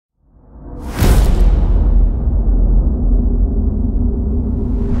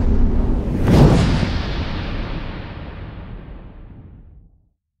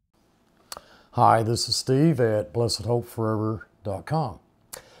Hi, this is Steve at blessedhopeforever.com.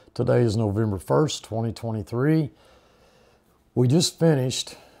 Today is November 1st, 2023. We just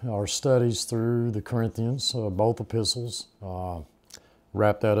finished our studies through the Corinthians, both epistles.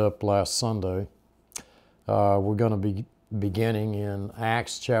 Wrapped that up last Sunday. We're going to be beginning in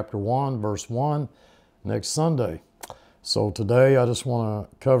Acts chapter 1, verse 1 next Sunday. So today I just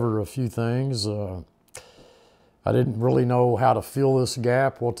want to cover a few things. I didn't really know how to fill this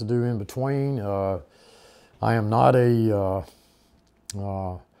gap, what to do in between. I am not a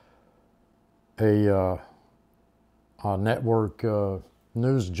network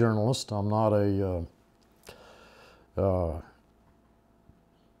news journalist. I'm not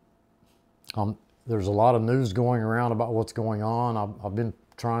there's a lot of news going around about what's going on. I've been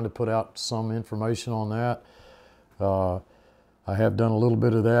trying to put out some information on that. I have done a little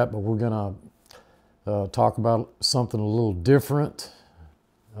bit of that, but we're going to talk about something a little different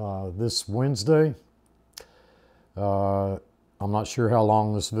this Wednesday. I'm not sure how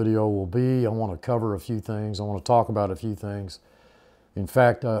long this video will be. I want to cover a few things. I want to talk about a few things. In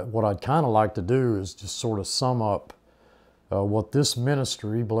fact, what I'd kind of like to do is just sort of sum up what this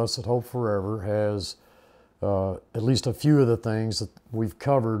ministry, Blessed Hope Forever, has, at least a few of the things that we've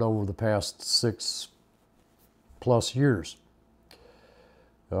covered over the past 6+ years.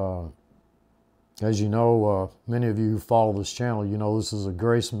 As you know, many of you who follow this channel, you know this is a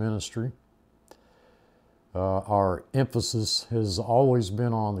grace ministry. Our emphasis has always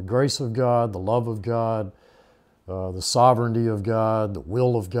been on the grace of God, the love of God, the sovereignty of God, the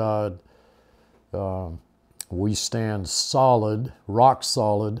will of God. We stand solid, rock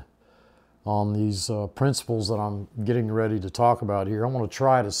solid, on these principles that I'm getting ready to talk about here. I want to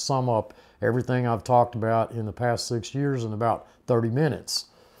try to sum up everything I've talked about in the past 6 years in about 30 minutes.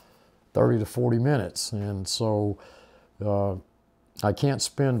 30 to 40 minutes, and so I can't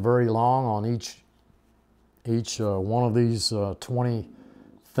spend very long on each one of these 20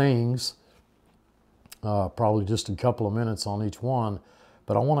 things. Probably just a couple of minutes on each one,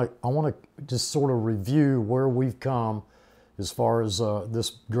 but I want to just sort of review where we've come as far as this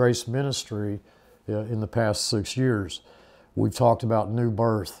grace ministry in the past 6 years. We've talked about new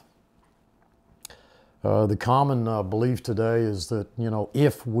birth. The common belief today is that,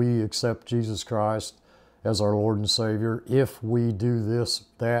 if we accept Jesus Christ as our Lord and Savior, if we do this,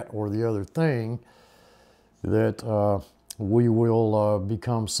 that, or the other thing, that we will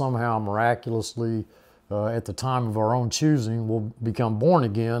become somehow miraculously, at the time of our own choosing, will become born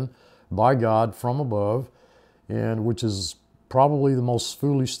again by God from above, and which is probably the most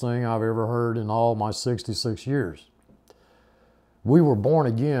foolish thing I've ever heard in all my 66 years. We were born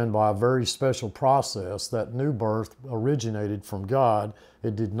again by a very special process. That new birth originated from God.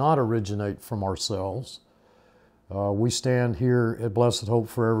 It did not originate from ourselves. We stand here at Blessed Hope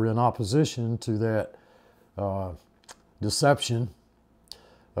Forever in opposition to that deception,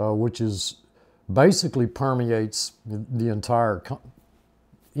 which is basically permeates the entire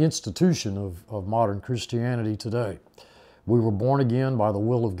institution of modern Christianity today. We were born again by the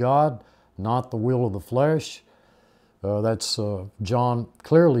will of God, not the will of the flesh. That's John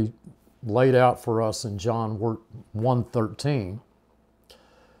clearly laid out for us in John 1:13,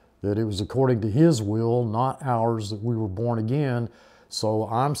 that it was according to His will, not ours, that we were born again. So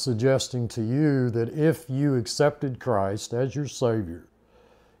I'm suggesting to you that if you accepted Christ as your Savior,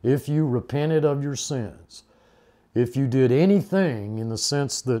 if you repented of your sins, if you did anything in the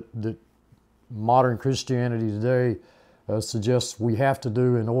sense that modern Christianity today suggests we have to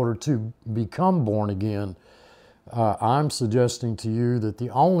do in order to become born again, I'm suggesting to you that the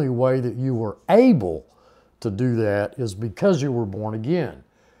only way that you were able to do that is because you were born again.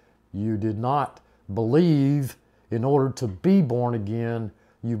 You did not believe in order to be born again.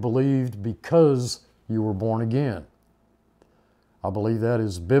 You believed because you were born again. I believe that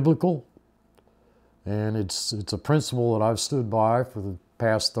is biblical, and it's a principle that I've stood by for the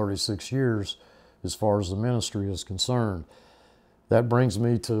past 36 years as far as the ministry is concerned. That brings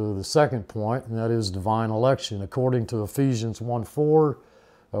me to the second point, and that is divine election. According to Ephesians 1:4,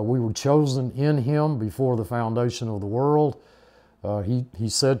 we were chosen in Him before the foundation of the world. He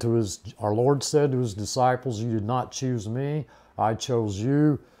said to our Lord said to His disciples, "You did not choose me, I chose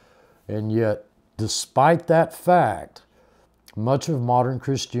you." And yet, despite that fact, much of modern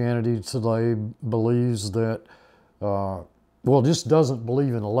Christianity today believes that, just doesn't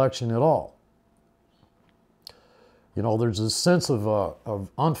believe in election at all. There's a sense of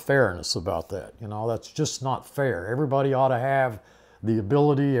unfairness about that. That's just not fair. Everybody ought to have the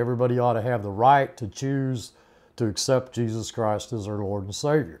ability, everybody ought to have the right to choose to accept Jesus Christ as our Lord and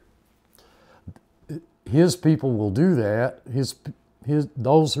Savior. His people will do that.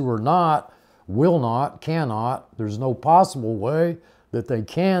 Those who are not will not, cannot. There's no possible way that they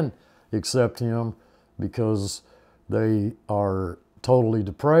can accept him because they are totally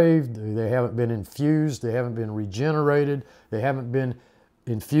depraved. They haven't been infused. They haven't been regenerated. They haven't been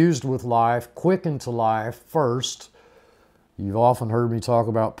infused with life, quickened to life first. You've often heard me talk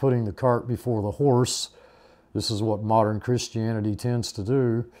about putting the cart before the horse. This is what modern Christianity tends to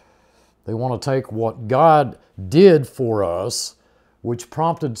do. They want to take what God did for us, which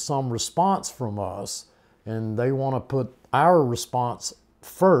prompted some response from us, and they want to put our response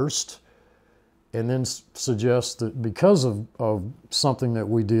first and then suggest that because of something that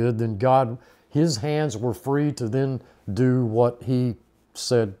we did, then God, his hands were free to then do what he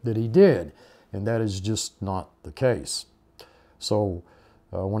said that he did. And that is just not the case. So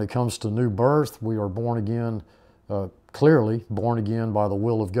when it comes to new birth, we are born again, clearly born again by the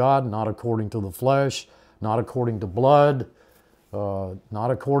will of God, not according to the flesh, not according to blood, not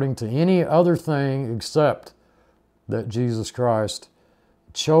according to any other thing except that Jesus Christ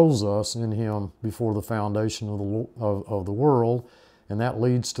chose us in him before the foundation of the world, and that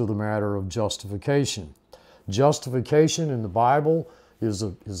leads to the matter of justification. Justification in the Bible is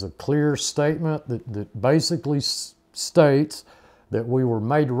a clear statement that basically states that we were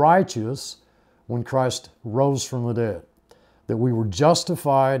made righteous when Christ rose from the dead, that we were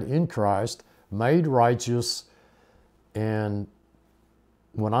justified in Christ, made righteous, and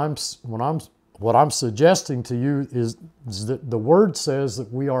what I'm suggesting to you is that the Word says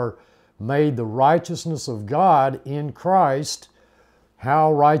that we are made the righteousness of God in Christ.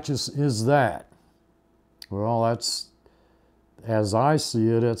 How righteous is that? Well, that's, as I see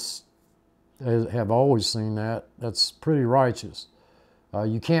it, have always seen that, that's pretty righteous.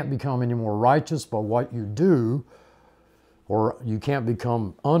 You can't become any more righteous by what you do, or you can't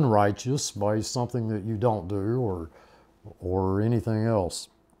become unrighteous by something that you don't do or anything else.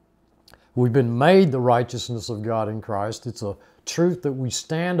 We've been made the righteousness of God in Christ. It's a truth that we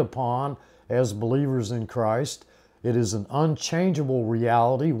stand upon as believers in Christ. It is an unchangeable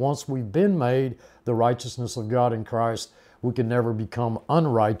reality. Once we've been made the righteousness of God in Christ, we can never become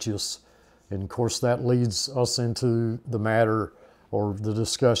unrighteous. And of course, that leads us into the matter or the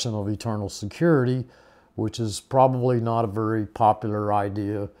discussion of eternal security, which is probably not a very popular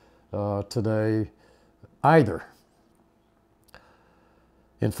idea today either.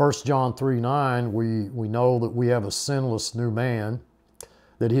 In 1 John 3:9, we know that we have a sinless new man,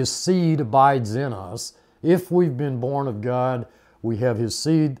 that his seed abides in us. If we've been born of God, we have his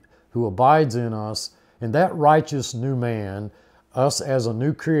seed who abides in us, and that righteous new man, us as a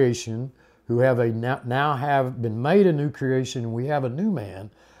new creation, who now have been made a new creation, and we have a new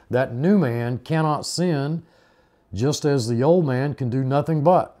man, that new man cannot sin, just as the old man can do nothing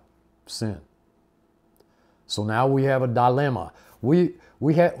but sin. So now we have a dilemma. We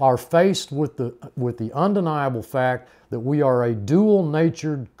are faced with the undeniable fact that we are a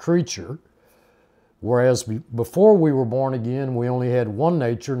dual-natured creature, whereas before we were born again, we only had one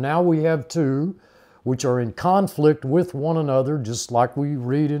nature. Now we have two, which are in conflict with one another, just like we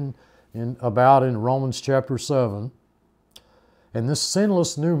read about in Romans chapter 7. And this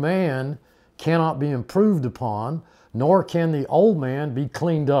sinless new man cannot be improved upon, nor can the old man be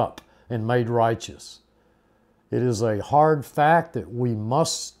cleaned up and made righteous. It is a hard fact that we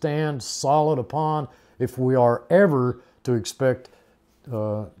must stand solid upon if we are ever to expect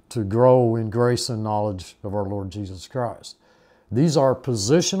to grow in grace and knowledge of our Lord Jesus Christ. These are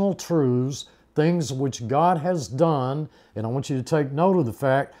positional truths, things which God has done, and I want you to take note of the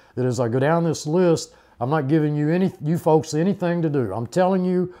fact that as I go down this list, I'm not giving you folks anything to do. I'm telling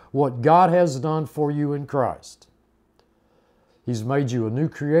you what God has done for you in Christ. He's made you a new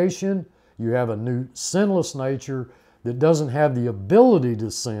creation. You have a new sinless nature that doesn't have the ability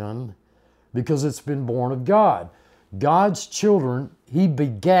to sin because it's been born of God. God's children, He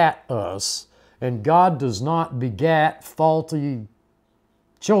begat us, and God does not begat faulty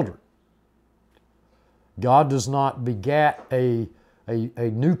children. God does not begat a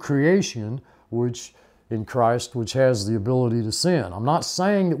new creation which in Christ which has the ability to sin. I'm not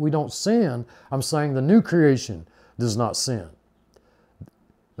saying that we don't sin. I'm saying the new creation does not sin.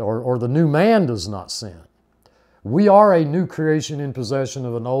 Or the new man does not sin. We are a new creation in possession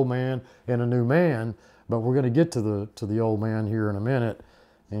of an old man and a new man, but we're going to get to the old man here in a minute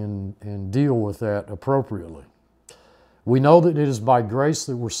and deal with that appropriately. We know that it is by grace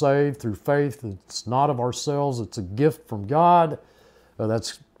that we're saved through faith. It's not of ourselves. It's a gift from God.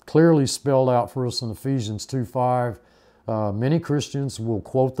 That's clearly spelled out for us in Ephesians 2:5. Many Christians will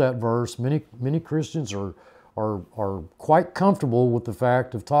quote that verse. Many Christians are quite comfortable with the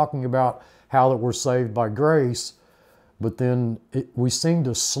fact of talking about how that we're saved by grace, but then we seem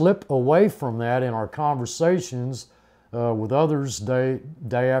to slip away from that in our conversations with others day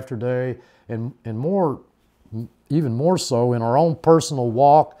after day, and even more so in our own personal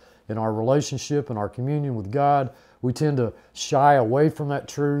walk, in our relationship, in our communion with God. We tend to shy away from that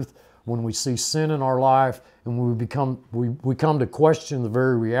truth when we see sin in our life, and we come to question the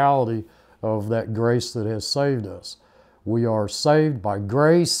very reality of that grace that has saved us. We are saved by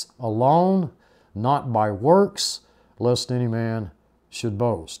grace alone, not by works, lest any man should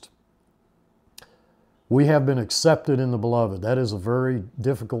boast. We have been accepted in the Beloved. That is a very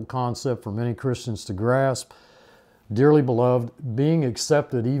difficult concept for many Christians to grasp. Dearly beloved, being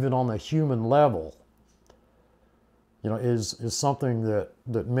accepted even on the human level, is something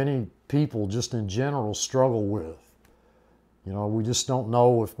that many people just in general struggle with. We just don't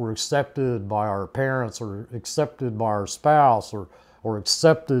know if we're accepted by our parents, or accepted by our spouse, or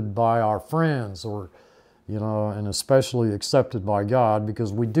accepted by our friends, or, and especially accepted by God,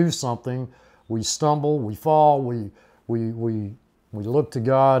 because we do something, we stumble, we fall, we look to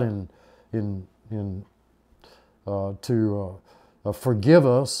God to forgive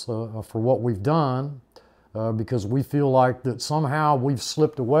us for what we've done, because we feel like that somehow we've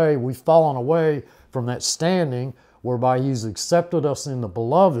slipped away, we've fallen away from that standing whereby He's accepted us in the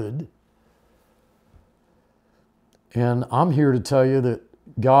Beloved. And I'm here to tell you that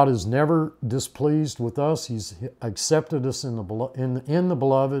God is never displeased with us. He's accepted us in the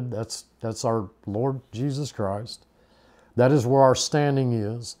Beloved. That's our Lord Jesus Christ. That is where our standing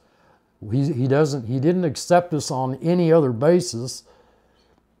is. He didn't accept us on any other basis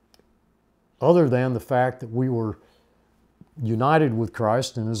other than the fact that we were united with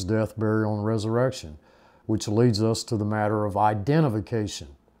Christ in His death, burial, and resurrection, which leads us to the matter of identification.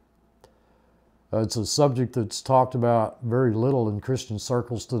 It's a subject that's talked about very little in Christian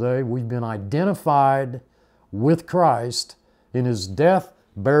circles today. We've been identified with Christ in His death,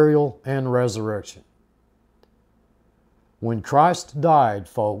 burial, and resurrection. When Christ died,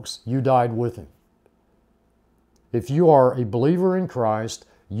 folks, you died with Him. If you are a believer in Christ,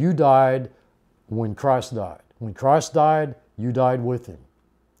 you died when Christ died. When Christ died, you died with Him.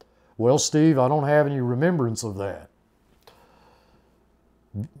 Well, Steve, I don't have any remembrance of that.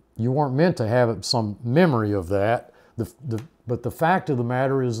 You weren't meant to have some memory of that. But the fact of the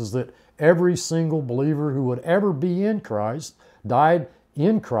matter is that every single believer who would ever be in Christ died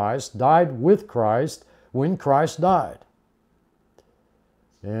with Christ when Christ died.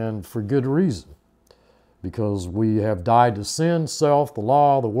 And for good reason. Because we have died to sin, self, the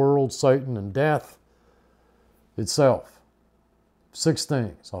law, the world, Satan, and death itself. 6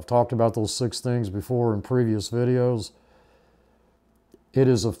 things. I've talked about those 6 things before in previous videos. It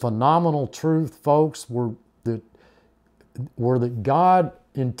is a phenomenal truth, folks, where that God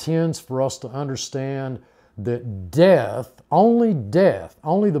intends for us to understand that only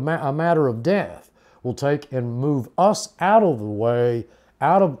a matter of death will take and move us out of the way,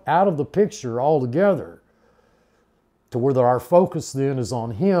 out of the picture altogether, to where our focus then is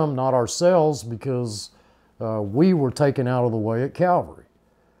on Him, not ourselves, because we were taken out of the way at Calvary.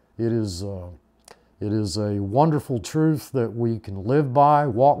 It is a wonderful truth that we can live by,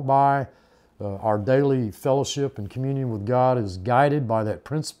 walk by. Our daily fellowship and communion with God is guided by that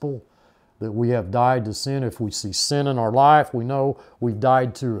principle that we have died to sin. If we see sin in our life, we know we've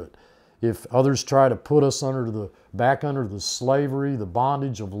died to it. If others try to put us back under the slavery, the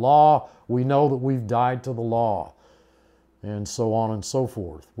bondage of law, we know that we've died to the law, and so on and so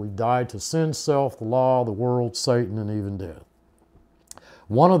forth. We've died to sin, self, the law, the world, Satan, and even death.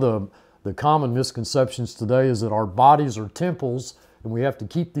 One of the common misconceptions today is that our bodies are temples, and we have to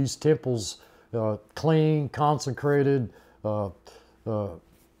keep these temples clean, consecrated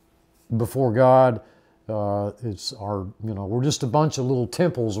before God. We're just a bunch of little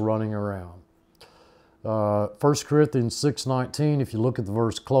temples running around. 1 Corinthians 6:19, if you look at the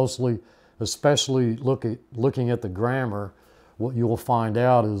verse closely, especially looking at the grammar, what you will find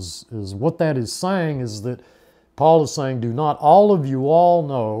out is what that is saying is that Paul is saying, do not all of you all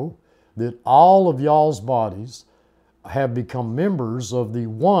know that all of y'all's bodies have become members of the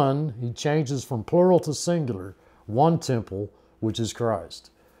one, he changes from plural to singular, one temple, which is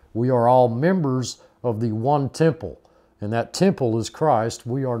Christ. We are all members of the one temple, and that temple is Christ.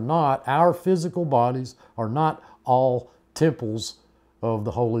 Our physical bodies are not all temples of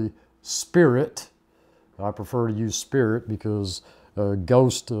the Holy Spirit. I prefer to use spirit because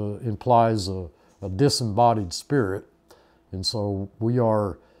ghost implies a disembodied spirit. And so we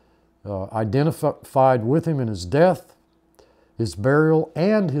are identified with Him in His death, His burial,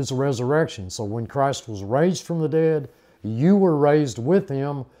 and His resurrection. So when Christ was raised from the dead, you were raised with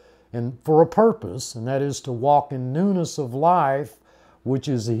Him, and for a purpose, and that is to walk in newness of life, which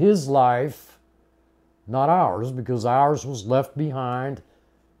is his life, not ours, because ours was left behind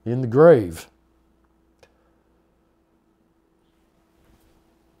in the grave.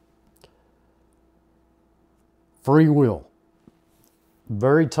 Free will.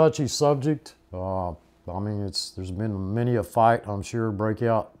 Very touchy subject. I mean, there's been many a fight, I'm sure, break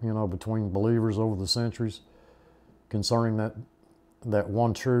out, between believers over the centuries concerning that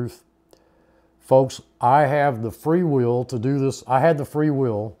one truth. Folks, I have the free will to do this. I had the free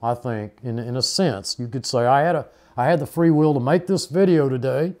will, I think, in a sense. You could say I had the free will to make this video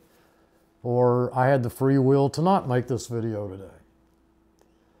today, or I had the free will to not make this video today.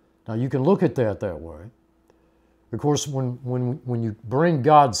 Now, you can look at that way. Of course, when you bring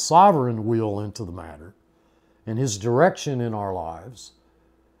God's sovereign will into the matter, and His direction in our lives,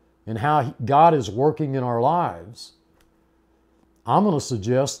 and how God is working in our lives, I'm going to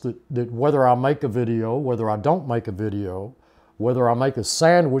suggest that whether I make a video, whether I don't make a video, whether I make a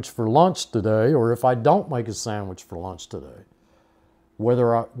sandwich for lunch today, or if I don't make a sandwich for lunch today,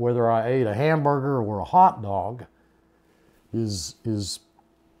 whether I ate a hamburger or a hot dog, you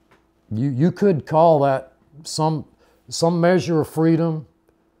could call that some measure of freedom,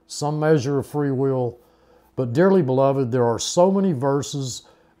 some measure of free will. But dearly beloved, there are so many verses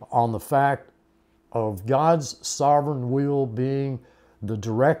on the fact of God's sovereign will being the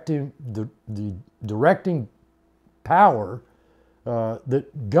directing power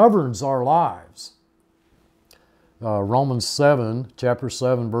that governs our lives. Romans 7, chapter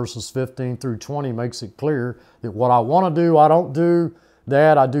 7, verses 15 through 20 makes it clear that what I want to do, I don't do.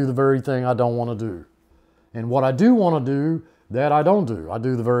 That I do the very thing I don't want to do. And what I do want to do, that I don't do. I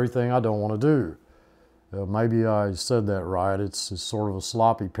do the very thing I don't want to do. Maybe I said that right. It's sort of a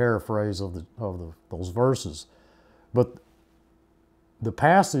sloppy paraphrase of those verses. But the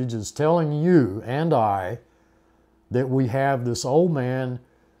passage is telling you and I that we have this old man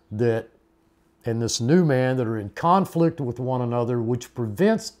and this new man that are in conflict with one another, which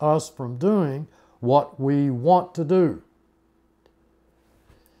prevents us from doing what we want to do.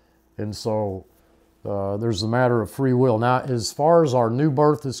 And so there's the matter of free will. Now, as far as our new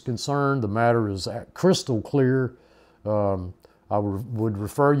birth is concerned, the matter is crystal clear. I would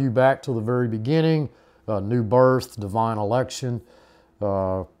refer you back to the very beginning, new birth, divine election,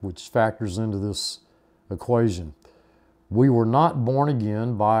 which factors into this equation. We were not born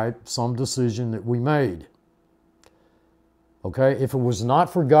again by some decision that we made. Okay? If it was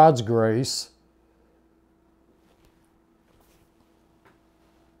not for God's grace,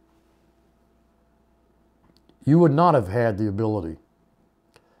 you would not have had the ability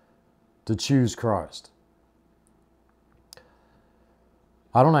to choose Christ.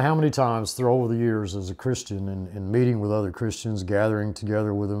 I don't know how many times through over the years as a Christian and meeting with other Christians, gathering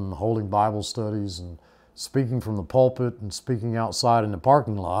together with them, holding Bible studies and speaking from the pulpit and speaking outside in the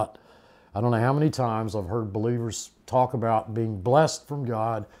parking lot. I don't know how many times I've heard believers talk about being blessed from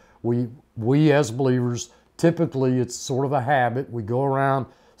God. We as believers, typically it's sort of a habit. We go around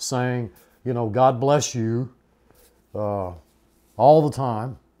saying, God bless you, all the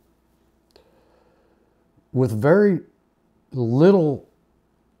time, with very little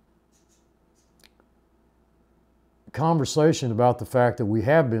conversation about the fact that we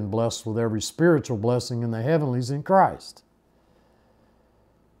have been blessed with every spiritual blessing in the heavenlies in Christ.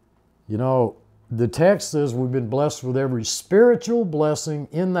 The text says we've been blessed with every spiritual blessing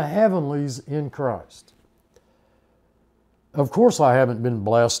in the heavenlies in Christ. Of course, I haven't been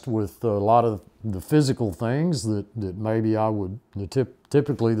blessed with a lot of the physical things that maybe I would,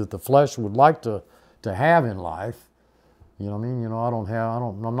 typically that the flesh would like to have in life. You know what I mean?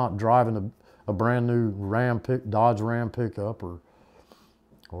 I'm not driving a brand new Dodge Ram pickup, or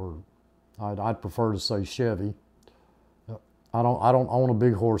I'd prefer to say Chevy. I don't own a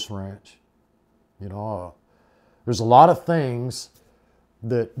big horse ranch. There's a lot of things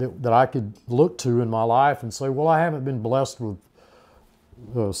that I could look to in my life and say, well, I haven't been blessed with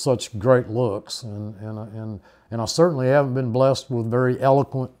such great looks, and I certainly haven't been blessed with very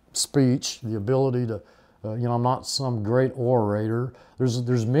eloquent speech, the ability to, I'm not some great orator.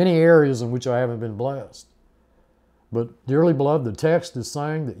 There's many areas in which I haven't been blessed. But dearly beloved, the text is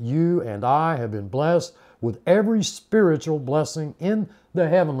saying that you and I have been blessed with every spiritual blessing in the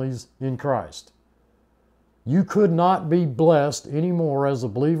heavenlies in Christ. You could not be blessed any more as a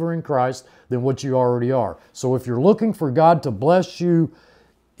believer in Christ than what you already are. So if you're looking for God to bless you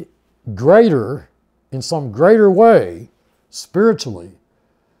greater, in some greater way, spiritually,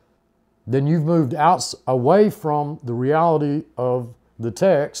 then you've moved away from the reality of the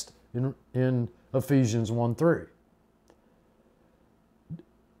text in Ephesians 1:3.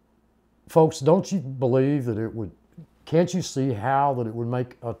 folks, don't you believe that it would, can't you see how that it would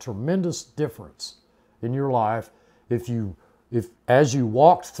make a tremendous difference in your life if as you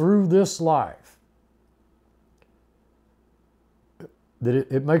walked through this life, that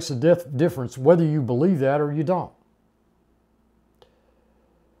it makes a difference whether you believe that or you don't.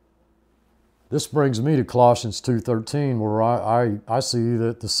 This brings me to Colossians 2:13, where I see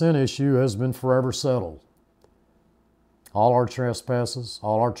that the sin issue has been forever settled. All our trespasses,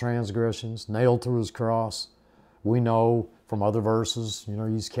 all our transgressions, nailed to his cross. We know from other verses,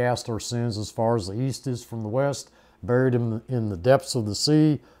 he's cast our sins as far as the east is from the west, buried them in the depths of the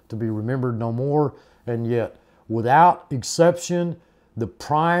sea, to be remembered no more. And yet, without exception, the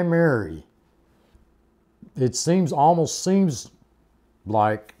primary, it almost seems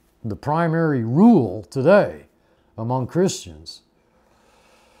like the primary rule today among Christians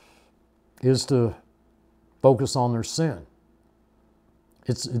is to focus on their sin.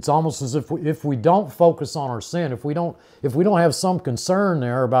 It's almost as if we don't focus on our sin, if we don't have some concern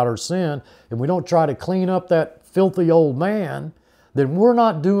there about our sin, and we don't try to clean up that filthy old man, then we're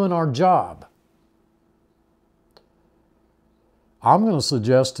not doing our job. I'm going to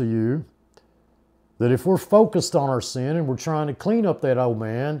suggest to you that if we're focused on our sin and we're trying to clean up that old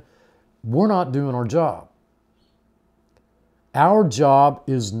man, we're not doing our job. Our job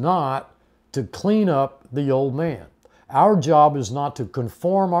is not to clean up the old man. Our job is not to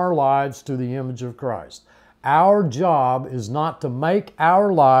conform our lives to the image of Christ. Our job is not to make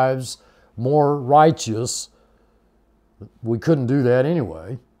our lives more righteous. We couldn't do that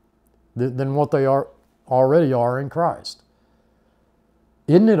anyway, than what they already are in Christ.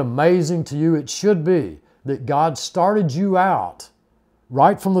 Isn't it amazing to you? It should be that God started you out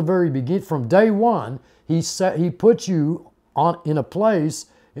right from the very beginning, from day one. He put you in a place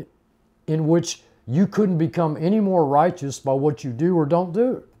in which you couldn't become any more righteous by what you do or don't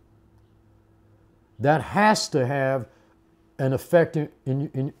do. That has to have an effect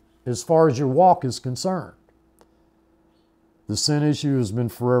as far as your walk is concerned. The sin issue has been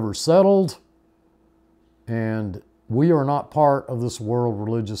forever settled, and we are not part of this world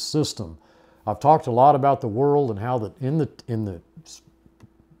religious system. I've talked a lot about the world and how that in the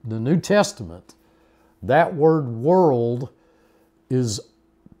New Testament, that word world is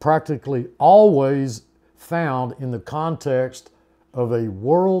practically always found in the context of a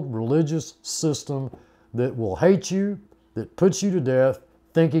world religious system that will hate you, that puts you to death,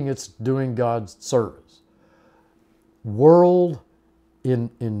 thinking it's doing God's service. World,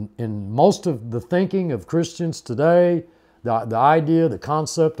 in most of the thinking of Christians today, the idea, the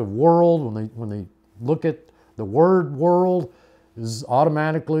concept of world, when they look at the word world, is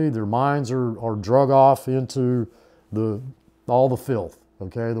automatically their minds are drug off into all the filth.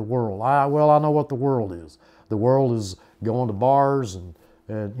 Okay, the world. I know what the world is. The world is going to bars and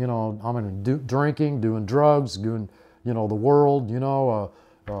drinking, doing drugs, doing the world.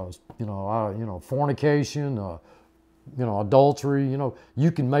 Fornication. Adultery.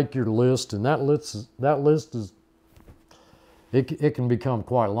 You can make your list, and that list is it can become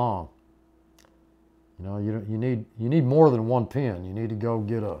quite long. You need more than one pen. You need to go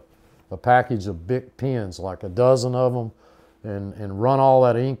get a package of big pens, like a dozen of them, and run all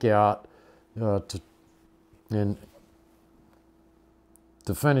that ink out to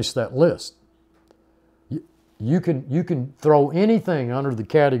finish that list. You can throw anything under the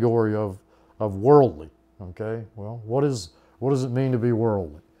category of worldly. Okay, well, what does it mean to be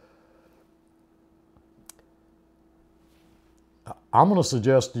worldly? I'm going to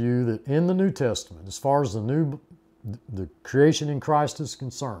suggest to you that in the New Testament, as far as the creation in Christ is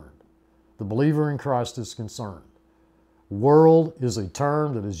concerned, the believer in Christ is concerned, world is a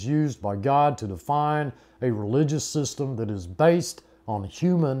term that is used by God to define a religious system that is based on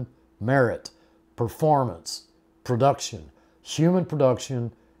human merit, performance, production, human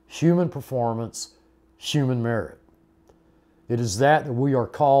performance, human merit. It is that we are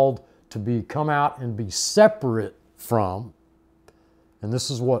called to come out and be separate from. And this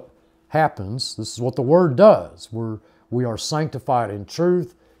is what happens. This is what the Word does. We are sanctified in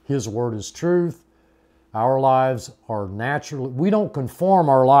truth. His Word is truth. Our lives are naturally, we don't conform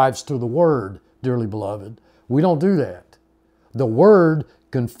our lives to the Word, dearly beloved. We don't do that. The Word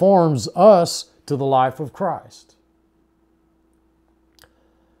conforms us to the life of Christ.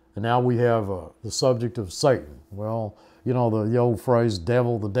 And now we have the subject of Satan. Well, the old phrase,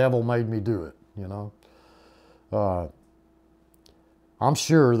 the devil made me do it, I'm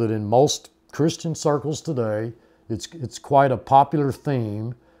sure that in most Christian circles today, it's quite a popular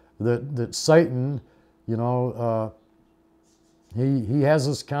theme that Satan, he has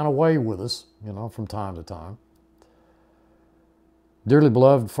this kind of way with us, from time to time. Dearly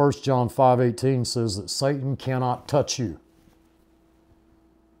beloved, 1 John 5:18 says that Satan cannot touch you.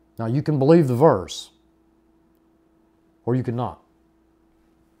 Now, you can believe the verse, or you cannot.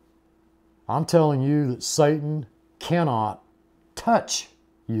 I'm telling you that Satan cannot touch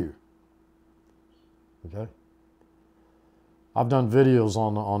you. Okay? I've done videos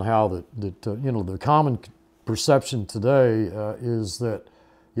on how the common perception today is that,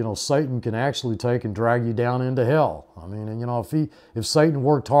 Satan can actually take and drag you down into hell. I mean, and if Satan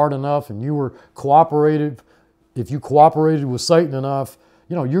worked hard enough and you were if you cooperated with Satan enough,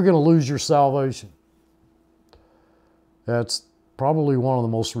 you're going to lose your salvation. That's probably one of the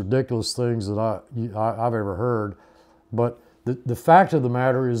most ridiculous things that I've ever heard. But the fact of the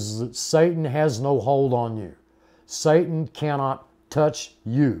matter is that Satan has no hold on you. Satan cannot touch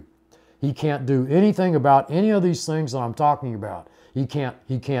you. He can't do anything about any of these things that I'm talking about. He can't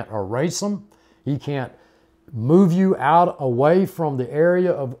erase them. He can't move you away from the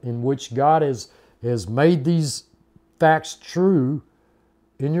area in which God has made these facts true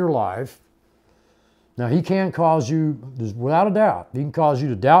in your life. Now, he can cause you, without a doubt, he can cause you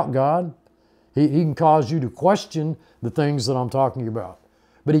to doubt God. He can cause you to question the things that I'm talking about.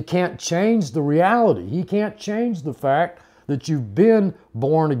 But he can't change the reality. He can't change the fact that you've been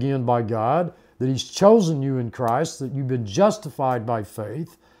born again by God, that he's chosen you in Christ, that you've been justified by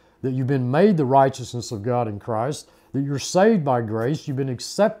faith, that you've been made the righteousness of God in Christ, that you're saved by grace, you've been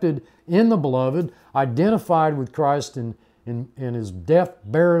accepted in the beloved, identified with Christ in his death,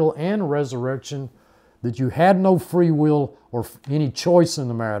 burial, and resurrection, that you had no free will or any choice in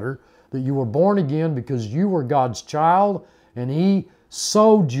the matter, that you were born again because you were God's child and he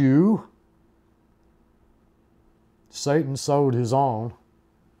sowed you. Satan sowed his own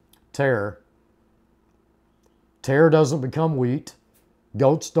tare. Tare doesn't become wheat.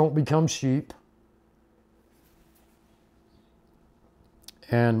 Goats don't become sheep.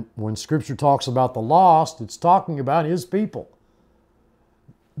 And when Scripture talks about the lost, it's talking about his people.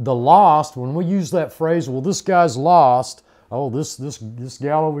 The lost, when we use that phrase, well, this guy's lost. Oh, this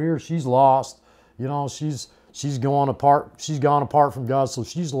gal over here, she's lost. She's gone apart from God, so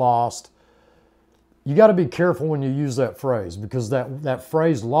she's lost. You got to be careful when you use that phrase, because that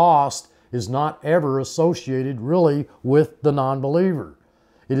phrase lost is not ever associated really with the non-believer.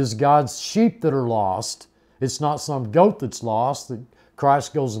 It is God's sheep that are lost. It's not some goat that's lost, that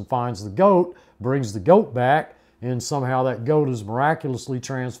Christ goes and finds the goat, brings the goat back, and somehow that goat is miraculously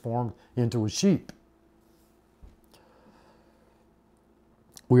transformed into a sheep.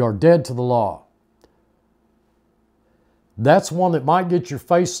 We are dead to the law. That's one that might get your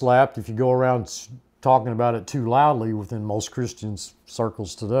face slapped if you go around talking about it too loudly within most Christian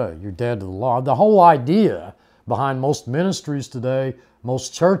circles today. You're dead to the law. The whole idea behind most ministries today,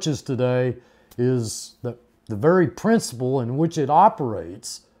 most churches today, is that the very principle in which it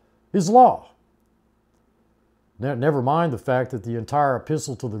operates is law. Never mind the fact that the entire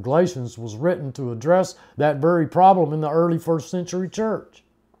epistle to the Galatians was written to address that very problem in the early first century church.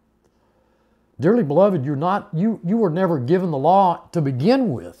 Dearly beloved, you were never given the law to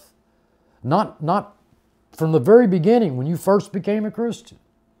begin with. Not from the very beginning when you first became a Christian.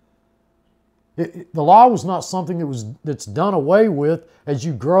 The law was not something that's done away with as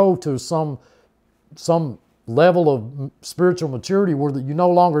you grow to some level of spiritual maturity where that you no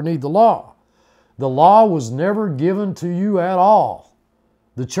longer need the law. The law was never given to you at all.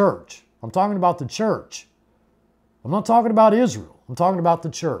 The church. I'm talking about the church. I'm not talking about Israel. I'm talking about the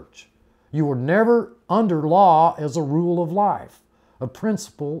church. You were never under law as a rule of life, a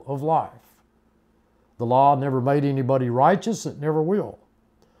principle of life. The law never made anybody righteous. It never will.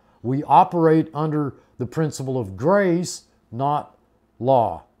 We operate under the principle of grace, not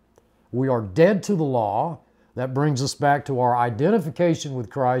law. We are dead to the law. That brings us back to our identification with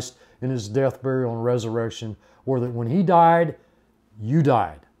Christ in his death, burial, and resurrection, where that when he died, you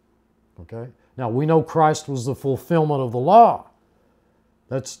died. Okay? Now, we know Christ was the fulfillment of the law.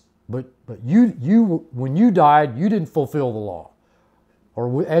 But when you died, you didn't fulfill the law.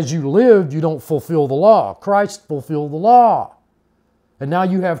 Or as you lived, you don't fulfill the law. Christ fulfilled the law. And now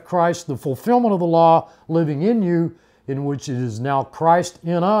you have Christ, the fulfillment of the law, living in you, in which it is now Christ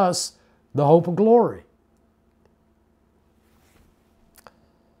in us, the hope of glory.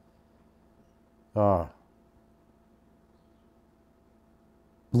 Law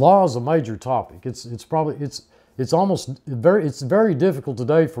is a major topic. It's very difficult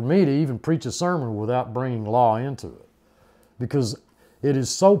today for me to even preach a sermon without bringing law into it, because it has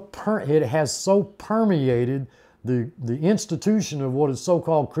so permeated the institution of what is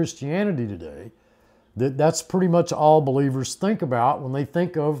so-called Christianity today that's pretty much all believers think about when they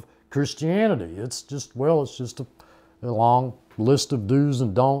think of Christianity. It's just a long list of do's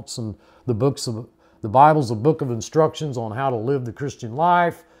and don'ts, and the Bible's a book of instructions on how to live the Christian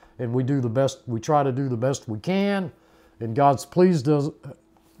life, and we try to do the best we can, and God's pleased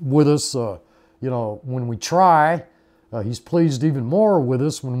with us, when we try. He's pleased even more with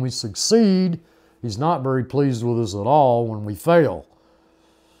us when we succeed. He's not very pleased with us at all when we fail.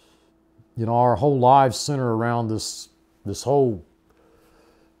 Our whole lives center around this whole,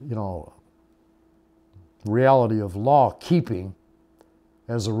 reality of law keeping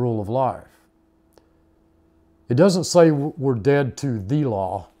as a rule of life. It doesn't say we're dead to the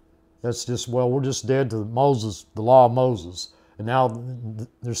law. That's just, we're just dead to Moses, the law of Moses. And now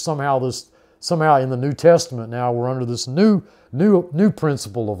there's somehow in the New Testament now we're under this new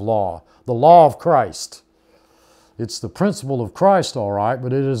principle of law, the law of Christ. It's the principle of Christ, all right,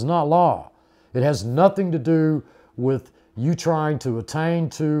 but it is not law. It has nothing to do with you trying to attain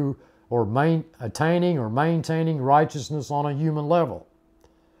to or attaining or maintaining righteousness on a human level.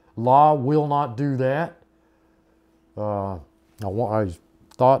 Law will not do that. I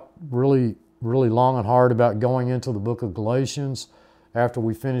thought really long and hard about going into the book of Galatians. After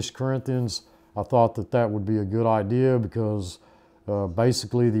we finished Corinthians, I thought that would be a good idea because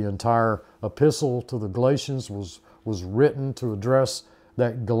basically the entire epistle to the Galatians was written to address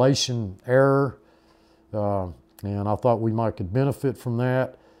that Galatian error. And I thought we could benefit from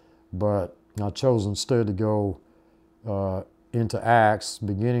that, but I chose instead to go into Acts,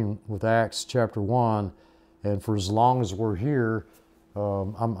 beginning with Acts chapter 1. And for as long as we're here,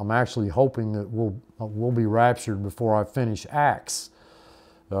 I'm actually hoping that we'll be raptured before I finish Acts.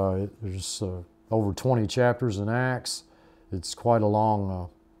 There's over 20 chapters in Acts. It's quite a long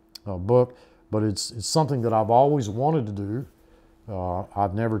book, but it's something that I've always wanted to do.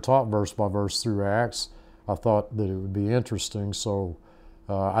 I've never taught verse by verse through Acts. I thought that it would be interesting, so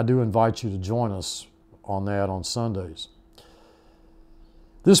I do invite you to join us on that on Sundays.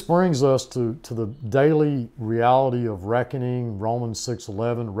 This brings us to the daily reality of reckoning. Romans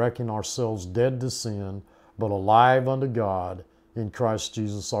 6:11, reckon ourselves dead to sin, but alive unto God in Christ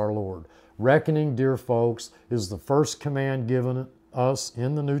Jesus our Lord. Reckoning, dear folks, is the first command given us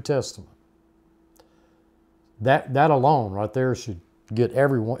in the New Testament. That alone right there should get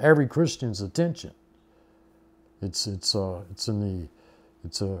every Christian's attention. It's a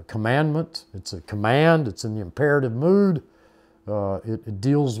commandment, it's a command, it's in the imperative mood. It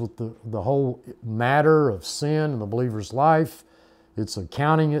deals with the whole matter of sin in the believer's life. It's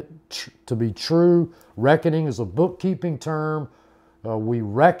accounting it to be true. Reckoning is a bookkeeping term. We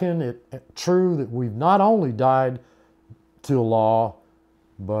reckon it true that we've not only died to a law,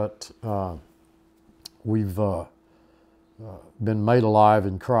 but we've been made alive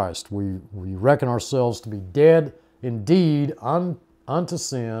in Christ. We reckon ourselves to be dead indeed unto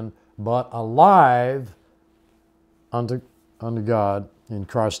sin, but alive unto God in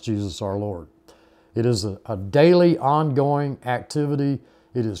Christ Jesus our Lord. It is a daily, ongoing activity.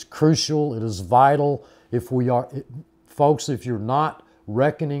 It is crucial. It is vital. Folks, if you're not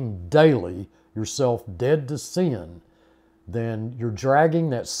reckoning daily yourself dead to sin, then you're dragging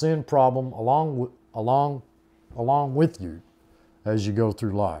that sin problem along with you as you go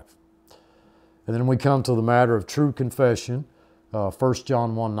through life. And then we come to the matter of true confession. 1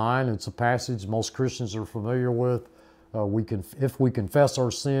 John 1:9, it's a passage most Christians are familiar with. If we confess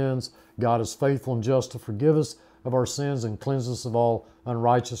our sins, God is faithful and just to forgive us of our sins and cleanse us of all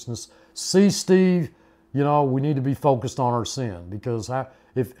unrighteousness. See, Steve, we need to be focused on our sin, because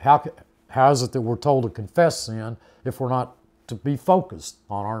how is it that we're told to confess sin if we're not to be focused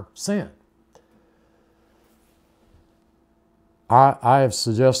on our sin? I have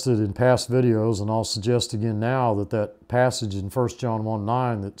suggested in past videos, and I'll suggest again now, that passage in 1 John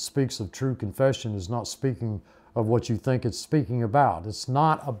 1:9 that speaks of true confession is not speaking of what you think it's speaking about. It's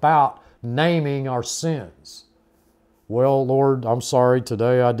not about naming our sins. Well, Lord, I'm sorry,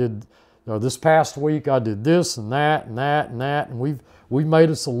 today I did, this past week I did this and that and that and that, and we've made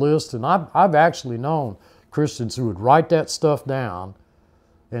us a list, and I've actually known Christians who would write that stuff down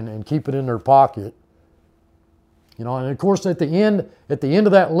and keep it in their pocket. And of course at the end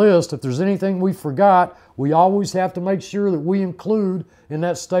of that list, if there's anything we forgot, we always have to make sure that we include in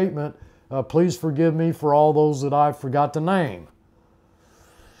that statement, please forgive me for all those that I forgot to name.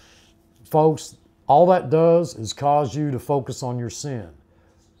 Folks, all that does is cause you to focus on your sin.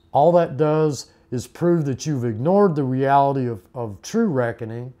 All that does is prove that you've ignored the reality of true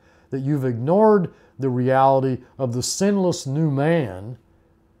reckoning, that you've ignored the reality of the sinless new man,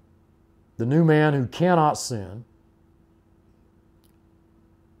 the new man who cannot sin.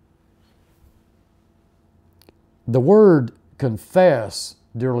 The word confess,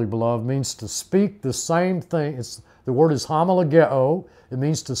 dearly beloved, means to speak the same thing. It's The word is homologeo. It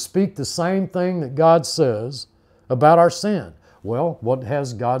means to speak the same thing that God says about our sin. Well, what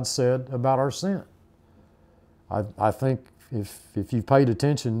has God said about our sin? I think if you've paid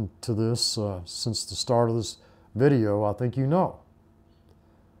attention to this since the start of this video, I think you know.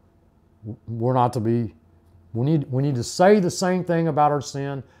 We're not to be, we need to say the same thing about our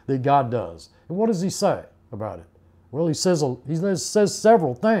sin that God does. And what does He say about it? Well, He says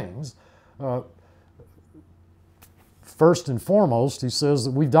several things. First and foremost, He says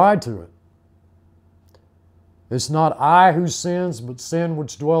that we died to it. It's not I who sins, but sin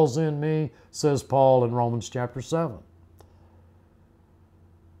which dwells in me, says Paul in Romans chapter 7.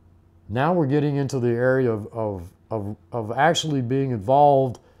 Now we're getting into the area of actually being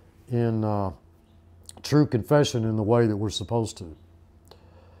involved in true confession in the way that we're supposed to.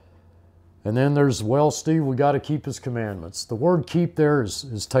 And then there's, well, Steve, we got to keep His commandments. The word keep there is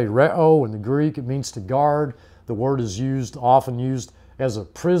tereo in the Greek. It means to guard. The word is often used as a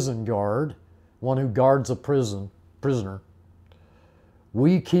prison guard, one who guards a prisoner.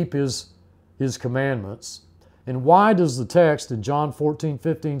 We keep His commandments. And why does the text in John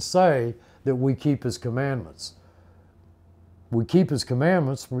 14:15 say that we keep His commandments? We keep His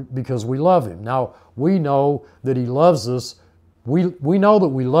commandments because we love Him. Now, we know that He loves us. We know that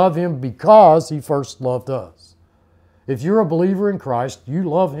we love Him because He first loved us. If you're a believer in Christ, you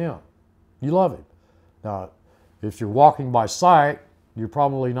love Him. You love Him. Now, if you're walking by sight, you're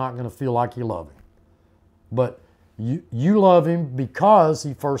probably not going to feel like you love Him. But you love Him because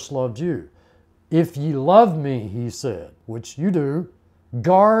He first loved you. If ye love me, He said, which you do,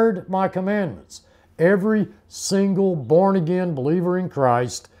 guard my commandments. Every single born-again believer in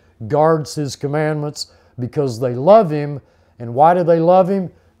Christ guards His commandments because they love Him. And why do they love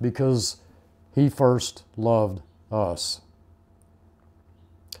Him? Because He first loved us.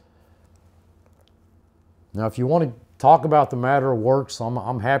 Now, if you want to talk about the matter of works,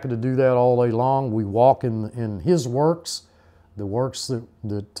 I'm happy to do that all day long. We walk in His works, the works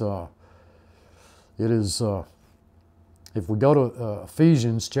that it is, if we go to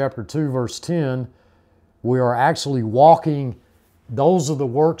Ephesians chapter 2, verse 10, we are actually walking, those are the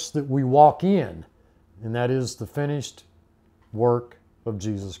works that we walk in, and that is the finished work of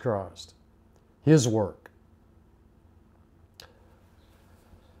Jesus Christ, His work.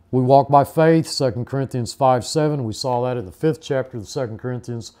 We walk by faith, 2 Corinthians 5:7. We saw that in the 5th chapter of 2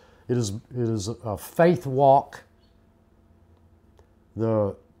 Corinthians. It is a faith walk.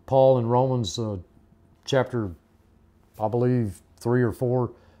 Paul in Romans chapter, I believe, 3 or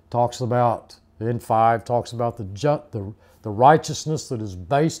 4 talks about, in 5, talks about the righteousness that is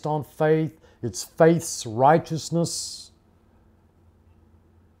based on faith. It's faith's righteousness.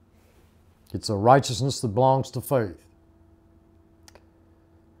 It's a righteousness that belongs to faith.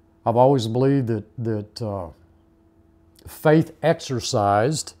 I've always believed that faith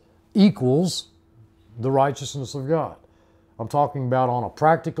exercised equals the righteousness of God. I'm talking about on a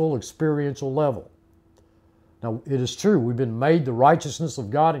practical, experiential level. Now, it is true, we've been made the righteousness of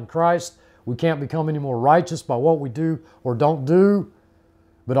God in Christ. We can't become any more righteous by what we do or don't do,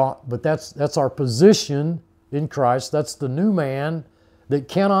 but that's our position in Christ. That's the new man that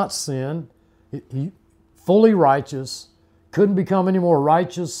cannot sin. He fully righteous, couldn't become any more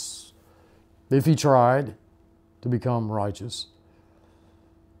righteous if he tried to become righteous.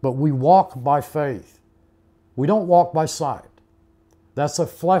 But we walk by faith. We don't walk by sight. That's a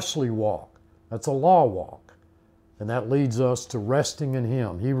fleshly walk. That's a law walk. And that leads us to resting in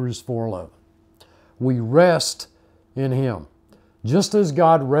Him. Hebrews 4:11. We rest in Him. Just as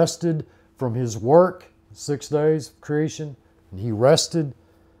God rested from His work, 6 days of creation, and He rested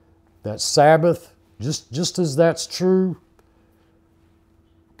that Sabbath, just as that's true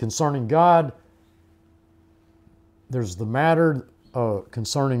concerning God, there's the matter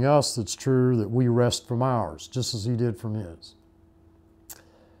concerning us that's true, that we rest from ours, just as He did from His.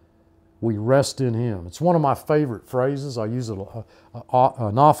 We rest in Him. It's one of my favorite phrases. I use it an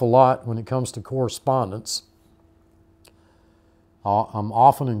awful lot when it comes to correspondence. I'm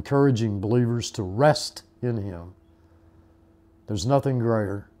often encouraging believers to rest in Him. There's nothing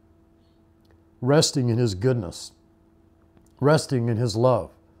greater. Resting in His goodness. Resting in His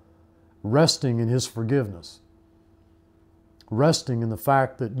love. Resting in His forgiveness. Resting in the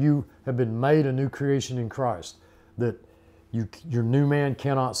fact that you have been made a new creation in Christ. That your new man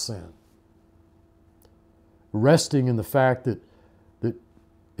cannot sin. Resting in the fact that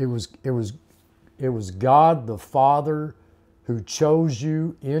it was God the Father who chose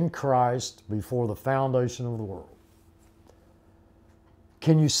you in Christ before the foundation of the world.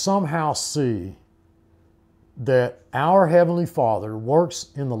 Can you somehow see that our Heavenly Father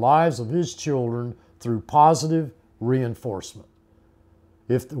works in the lives of His children through positive reinforcement.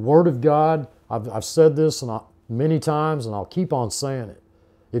 If the Word of God, I've said this many times and I'll keep on saying it,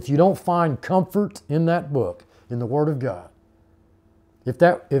 if you don't find comfort in that book, in the Word of God, if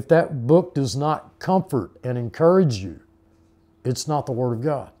that book does not comfort and encourage you, it's not the Word of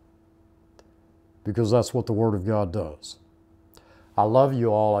God. Because that's what the Word of God does. I love you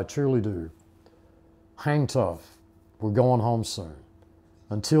all, I truly do. Hang tough. We're going home soon.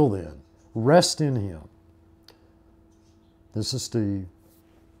 Until then, rest in Him. This is Steve.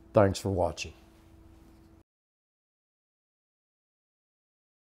 Thanks for watching.